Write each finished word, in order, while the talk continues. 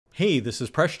Hey, this is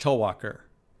Presh Talwalkar.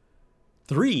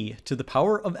 3 to the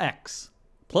power of x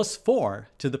plus 4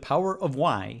 to the power of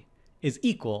y is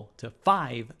equal to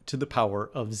 5 to the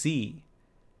power of z.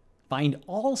 Find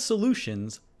all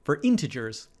solutions for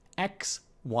integers x,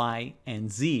 y,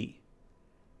 and z.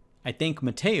 I thank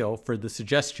Mateo for the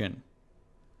suggestion.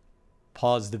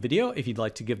 Pause the video if you'd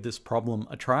like to give this problem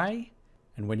a try,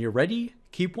 and when you're ready,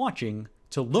 keep watching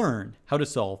to learn how to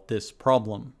solve this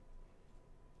problem.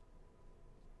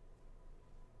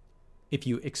 If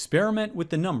you experiment with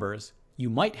the numbers, you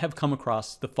might have come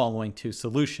across the following two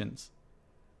solutions.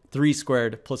 3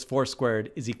 squared plus 4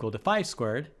 squared is equal to 5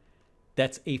 squared.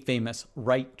 That's a famous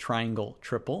right triangle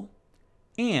triple.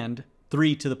 And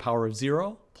 3 to the power of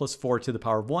 0 plus 4 to the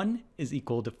power of 1 is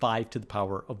equal to 5 to the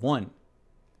power of 1.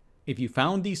 If you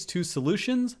found these two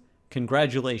solutions,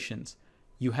 congratulations.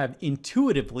 You have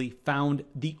intuitively found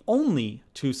the only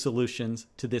two solutions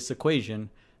to this equation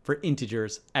for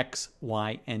integers x,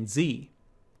 y, and z.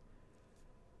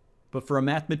 But for a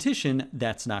mathematician,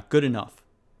 that's not good enough.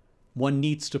 One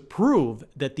needs to prove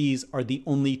that these are the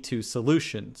only two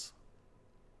solutions.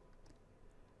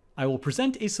 I will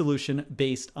present a solution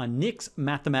based on Nick's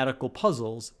Mathematical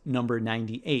Puzzles number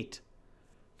 98.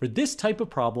 For this type of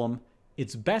problem,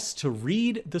 it's best to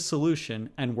read the solution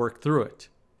and work through it.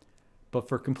 But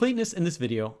for completeness in this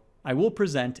video, I will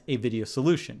present a video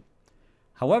solution.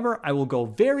 However, I will go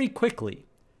very quickly.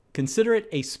 Consider it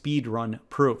a speed run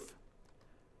proof.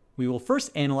 We will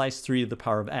first analyze 3 to the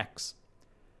power of x.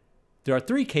 There are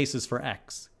 3 cases for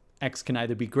x. X can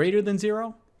either be greater than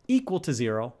 0, equal to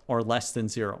 0, or less than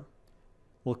 0.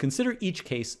 We'll consider each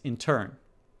case in turn.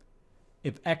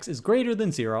 If x is greater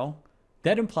than 0,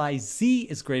 that implies z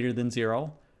is greater than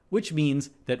 0, which means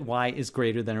that y is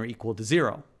greater than or equal to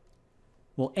 0.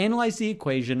 We'll analyze the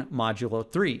equation modulo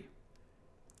 3.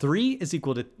 3 is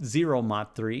equal to 0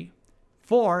 mod 3,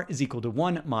 4 is equal to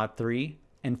 1 mod 3,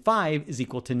 and 5 is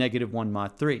equal to negative 1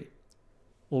 mod 3.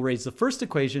 We'll raise the first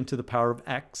equation to the power of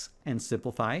x and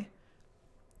simplify.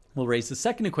 We'll raise the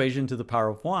second equation to the power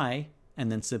of y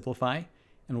and then simplify.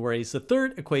 And we'll raise the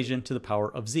third equation to the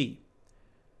power of z.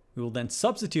 We will then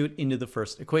substitute into the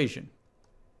first equation.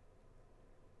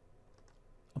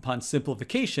 Upon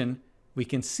simplification, we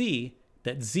can see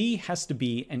that z has to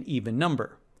be an even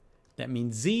number. That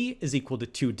means z is equal to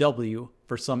 2w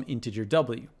for some integer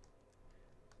w.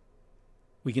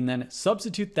 We can then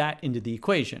substitute that into the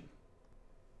equation.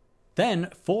 Then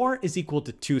 4 is equal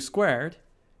to 2 squared,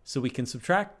 so we can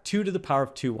subtract 2 to the power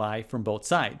of 2y from both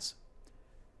sides.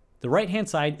 The right-hand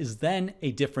side is then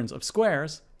a difference of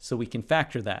squares, so we can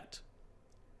factor that.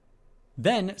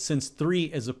 Then, since 3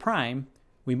 is a prime,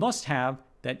 we must have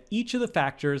that each of the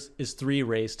factors is 3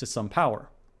 raised to some power.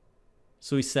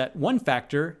 So we set one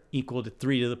factor equal to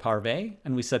 3 to the power of a,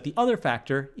 and we set the other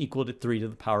factor equal to 3 to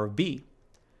the power of b.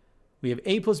 We have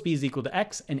a plus b is equal to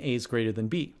x, and a is greater than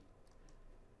b.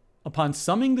 Upon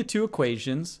summing the two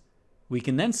equations, we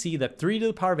can then see that 3 to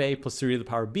the power of a plus 3 to the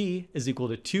power of b is equal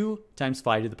to 2 times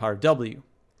 5 to the power of w.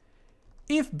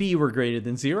 If b were greater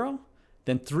than 0,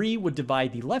 then 3 would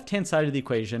divide the left-hand side of the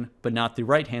equation, but not the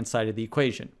right-hand side of the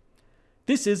equation.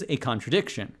 This is a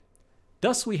contradiction.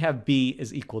 Thus, we have b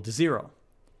is equal to 0.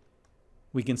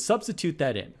 We can substitute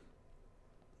that in.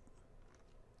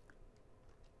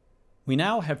 We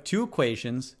now have two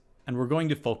equations, and we're going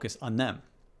to focus on them.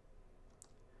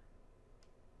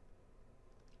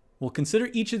 We'll consider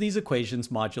each of these equations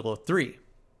modulo 3.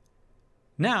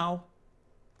 Now,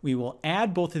 we will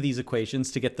add both of these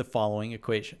equations to get the following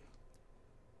equation.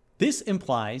 This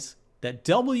implies that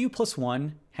w plus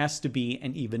 1 has to be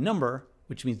an even number,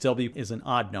 which means w is an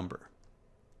odd number.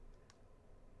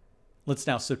 Let's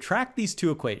now subtract these two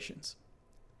equations.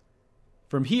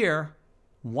 From here,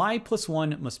 y plus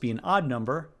 1 must be an odd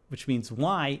number, which means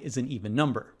y is an even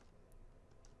number.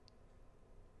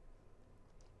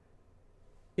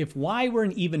 If y were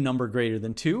an even number greater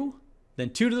than 2, then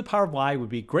 2 to the power of y would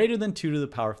be greater than 2 to the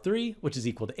power of 3, which is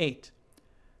equal to 8.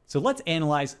 So let's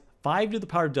analyze 5 to the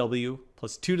power of w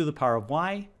plus 2 to the power of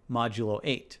y modulo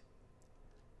 8.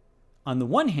 On the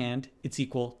one hand, it's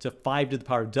equal to 5 to the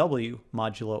power of w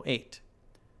modulo 8.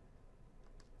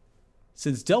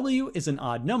 Since w is an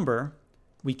odd number,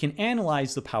 we can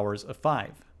analyze the powers of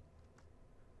 5.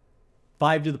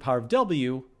 5 to the power of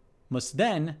w must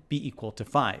then be equal to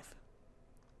 5.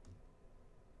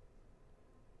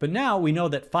 But now we know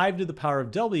that 5 to the power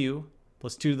of w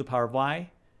plus 2 to the power of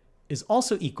y is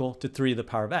also equal to 3 to the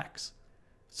power of x.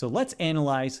 So let's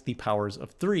analyze the powers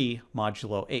of 3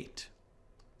 modulo 8.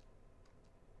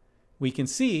 We can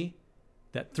see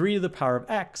that 3 to the power of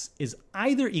x is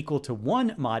either equal to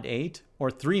 1 mod 8 or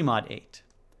 3 mod 8.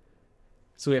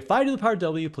 So we have 5 to the power of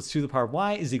w plus 2 to the power of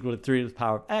y is equal to 3 to the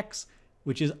power of x,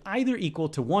 which is either equal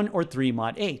to 1 or 3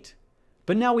 mod 8.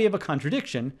 But now we have a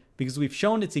contradiction because we've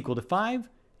shown it's equal to 5,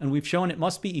 and we've shown it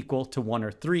must be equal to 1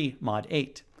 or 3 mod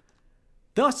 8.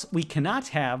 Thus, we cannot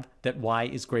have that y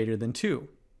is greater than 2.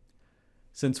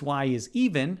 Since y is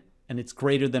even, and it's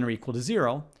greater than or equal to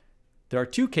 0, there are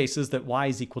two cases that y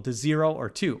is equal to 0 or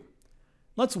 2.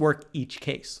 Let's work each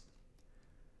case.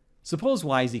 Suppose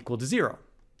y is equal to 0.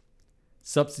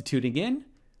 Substituting in,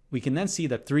 we can then see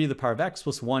that 3 to the power of x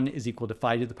plus 1 is equal to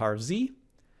 5 to the power of z.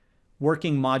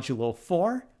 Working modulo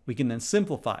 4, we can then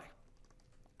simplify.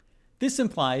 This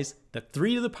implies that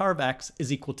 3 to the power of x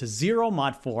is equal to 0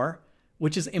 mod 4,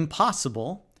 which is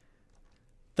impossible.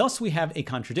 Thus, we have a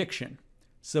contradiction.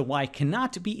 So y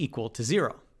cannot be equal to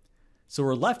 0. So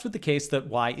we're left with the case that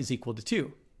y is equal to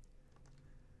 2.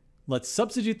 Let's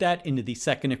substitute that into the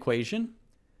second equation.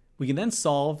 We can then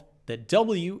solve that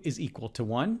w is equal to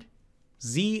 1.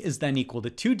 Z is then equal to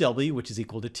 2w, which is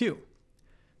equal to 2.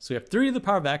 So we have 3 to the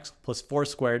power of x plus 4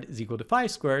 squared is equal to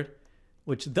 5 squared,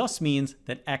 which thus means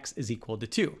that x is equal to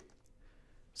 2.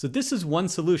 So this is one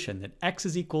solution, that x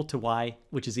is equal to y,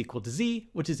 which is equal to z,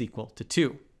 which is equal to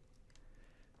 2.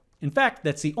 In fact,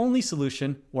 that's the only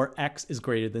solution where x is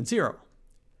greater than 0.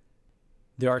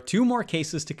 There are two more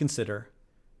cases to consider,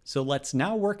 so let's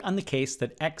now work on the case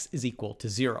that x is equal to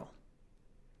 0.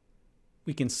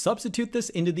 We can substitute this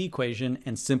into the equation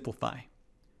and simplify.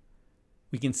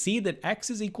 We can see that x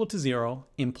is equal to 0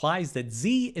 implies that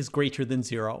z is greater than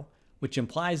 0, which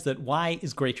implies that y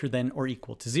is greater than or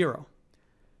equal to 0.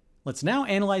 Let's now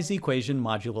analyze the equation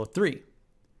modulo 3.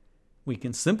 We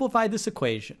can simplify this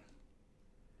equation.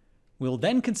 We'll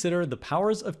then consider the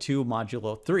powers of 2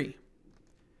 modulo 3.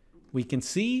 We can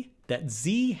see that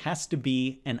z has to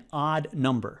be an odd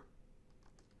number.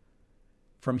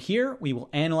 From here, we will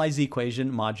analyze the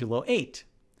equation modulo 8.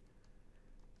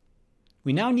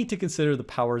 We now need to consider the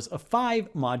powers of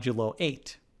 5 modulo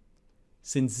 8.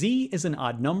 Since z is an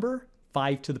odd number,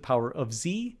 5 to the power of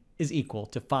z is equal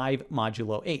to 5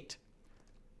 modulo 8.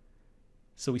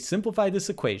 So we simplify this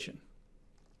equation.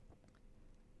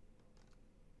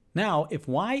 Now, if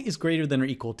y is greater than or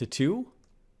equal to 2,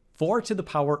 4 to the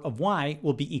power of y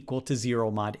will be equal to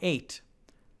 0 mod 8.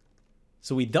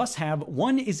 So we thus have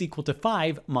 1 is equal to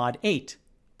 5 mod 8.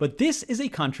 But this is a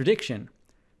contradiction,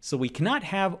 so we cannot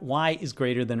have y is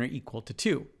greater than or equal to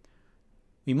 2.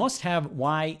 We must have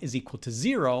y is equal to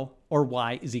 0 or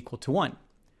y is equal to 1.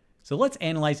 So let's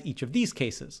analyze each of these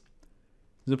cases.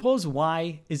 Suppose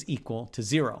y is equal to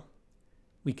 0.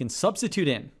 We can substitute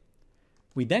in.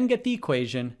 We then get the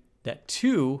equation that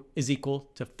 2 is equal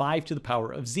to 5 to the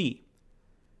power of z.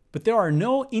 But there are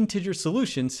no integer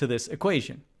solutions to this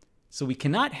equation, so we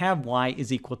cannot have y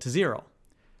is equal to 0.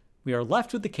 We are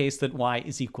left with the case that y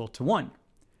is equal to 1.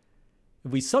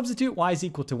 If we substitute y is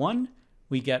equal to 1,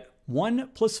 we get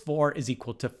 1 plus 4 is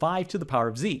equal to 5 to the power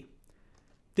of z.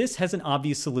 This has an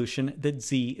obvious solution that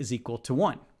z is equal to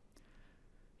 1.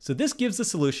 So this gives the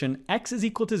solution x is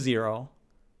equal to 0,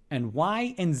 and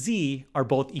y and z are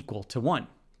both equal to 1.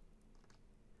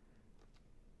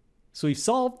 So we've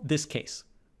solved this case.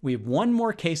 We have one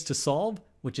more case to solve,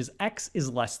 which is x is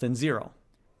less than 0.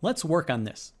 Let's work on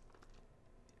this.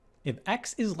 If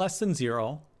x is less than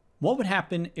 0, what would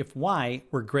happen if y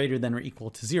were greater than or equal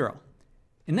to 0?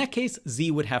 In that case, z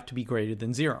would have to be greater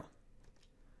than 0.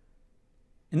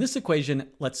 In this equation,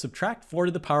 let's subtract 4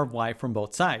 to the power of y from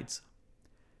both sides.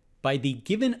 By the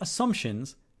given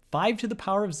assumptions, 5 to the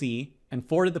power of z and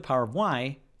 4 to the power of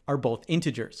y are both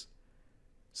integers.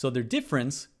 So their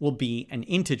difference will be an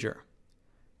integer.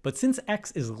 But since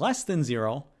x is less than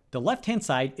 0, the left-hand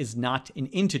side is not an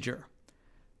integer.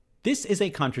 This is a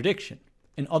contradiction.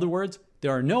 In other words,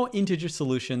 there are no integer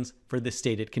solutions for the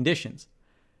stated conditions.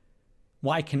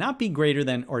 Y cannot be greater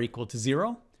than or equal to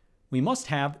 0. We must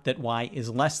have that y is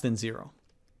less than 0.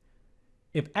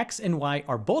 If x and y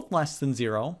are both less than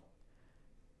 0,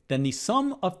 then the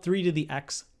sum of 3 to the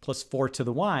x plus 4 to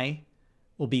the y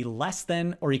will be less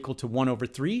than or equal to 1 over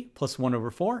 3 plus 1 over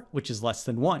 4, which is less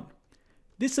than 1.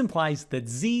 This implies that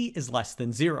z is less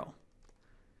than 0.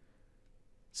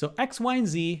 So x, y, and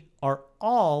z are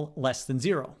all less than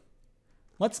 0.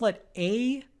 Let's let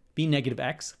a be negative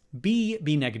x, b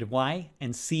be negative y,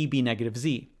 and c be negative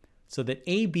z, so that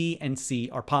a, b, and c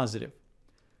are positive.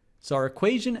 So our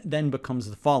equation then becomes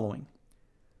the following.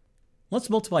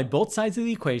 Let's multiply both sides of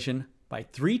the equation by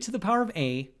 3 to the power of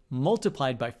a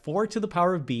multiplied by 4 to the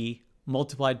power of b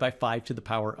multiplied by 5 to the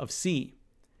power of c.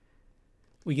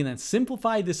 We can then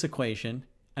simplify this equation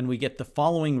and we get the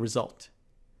following result.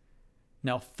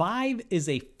 Now 5 is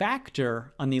a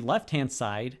factor on the left-hand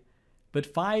side, but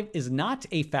 5 is not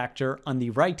a factor on the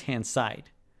right-hand side.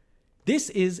 This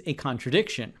is a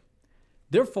contradiction.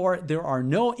 Therefore, there are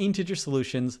no integer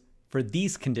solutions for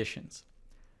these conditions.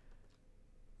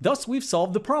 Thus, we've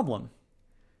solved the problem.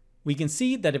 We can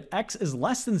see that if x is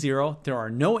less than 0, there are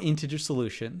no integer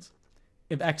solutions.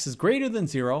 If x is greater than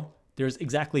 0, there's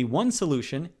exactly one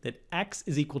solution, that x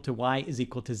is equal to y is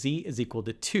equal to z is equal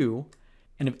to 2.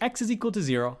 And if x is equal to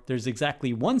 0, there's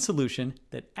exactly one solution,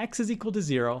 that x is equal to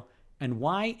 0 and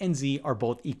y and z are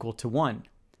both equal to 1.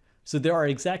 So there are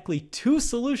exactly two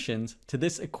solutions to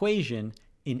this equation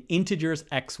in integers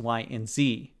x, y, and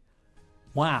z.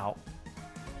 Wow.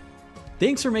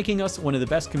 Thanks for making us one of the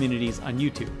best communities on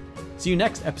YouTube. See you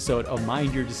next episode of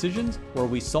Mind Your Decisions, where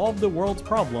we solve the world's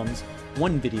problems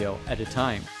one video at a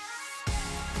time.